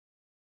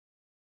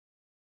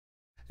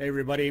Hey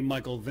everybody,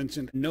 Michael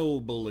Vincent,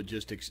 Noble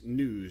Logistics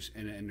News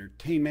and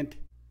Entertainment,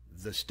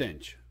 the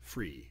Stench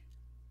Free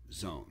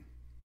Zone.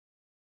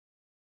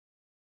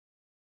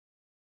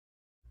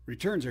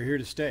 Returns are here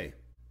to stay,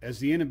 as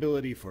the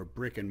inability for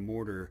brick and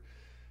mortar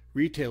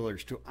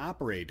retailers to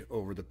operate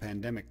over the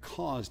pandemic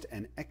caused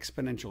an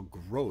exponential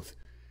growth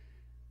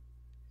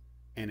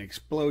and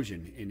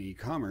explosion in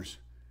e-commerce.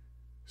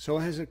 So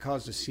has it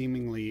caused a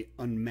seemingly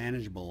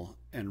unmanageable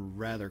and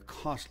rather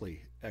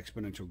costly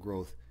exponential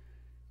growth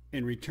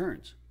in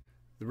returns.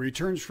 The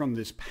returns from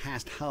this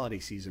past holiday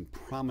season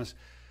promise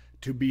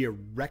to be a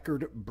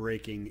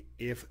record-breaking,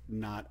 if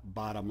not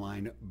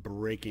bottom-line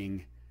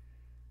breaking,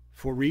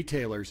 for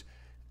retailers,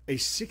 a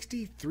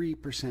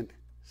 63%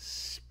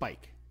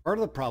 spike. Part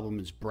of the problem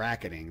is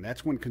bracketing.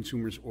 That's when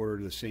consumers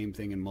order the same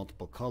thing in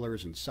multiple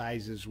colors and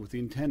sizes with the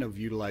intent of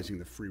utilizing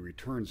the free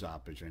returns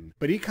option.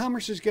 But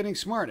e-commerce is getting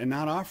smart and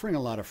not offering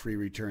a lot of free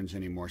returns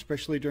anymore,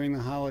 especially during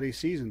the holiday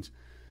seasons.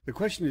 The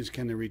question is,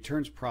 can the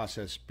returns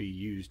process be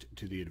used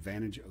to the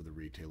advantage of the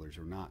retailers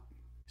or not?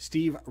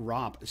 Steve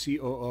Ropp,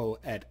 COO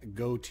at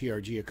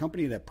GoTRG, a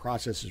company that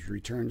processes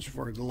returns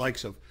for the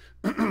likes of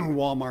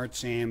Walmart,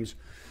 Sam's,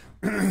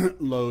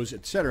 Lowe's,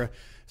 etc.,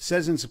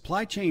 says in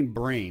Supply Chain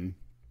Brain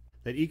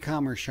that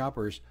e-commerce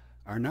shoppers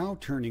are now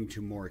turning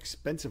to more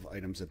expensive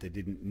items that they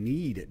didn't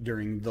need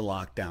during the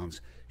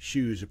lockdowns: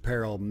 shoes,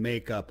 apparel,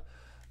 makeup,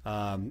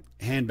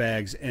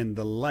 handbags, and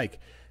the like.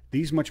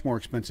 These much more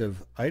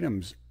expensive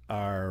items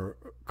are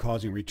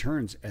causing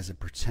returns as a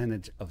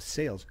percentage of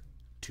sales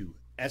to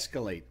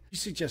escalate. He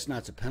suggests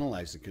not to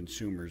penalize the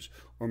consumers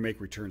or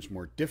make returns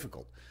more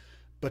difficult,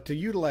 but to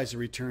utilize the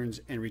returns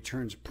and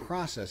returns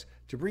process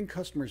to bring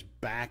customers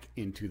back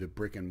into the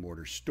brick and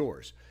mortar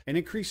stores and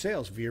increase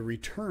sales via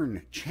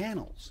return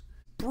channels.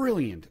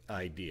 Brilliant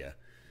idea.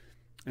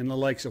 And the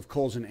likes of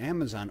Kohl's and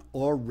Amazon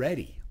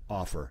already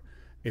offer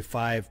a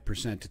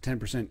 5% to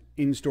 10%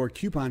 in-store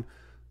coupon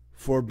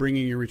for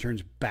bringing your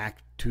returns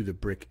back to the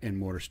brick and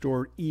mortar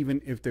store, even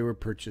if they were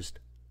purchased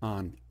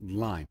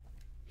online.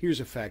 Here's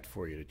a fact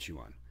for you to chew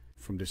on.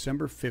 From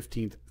December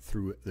 15th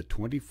through the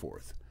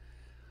 24th,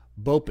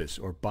 BOPIS,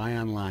 or Buy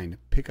Online,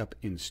 Pick Up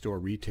In-Store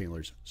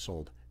retailers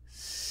sold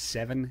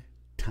 7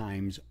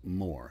 times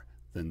more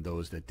than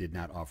those that did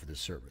not offer the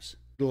service.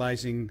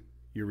 Utilizing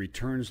your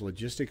returns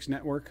logistics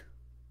network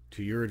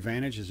to your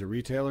advantage as a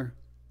retailer,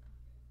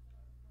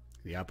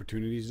 the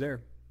opportunity is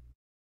there.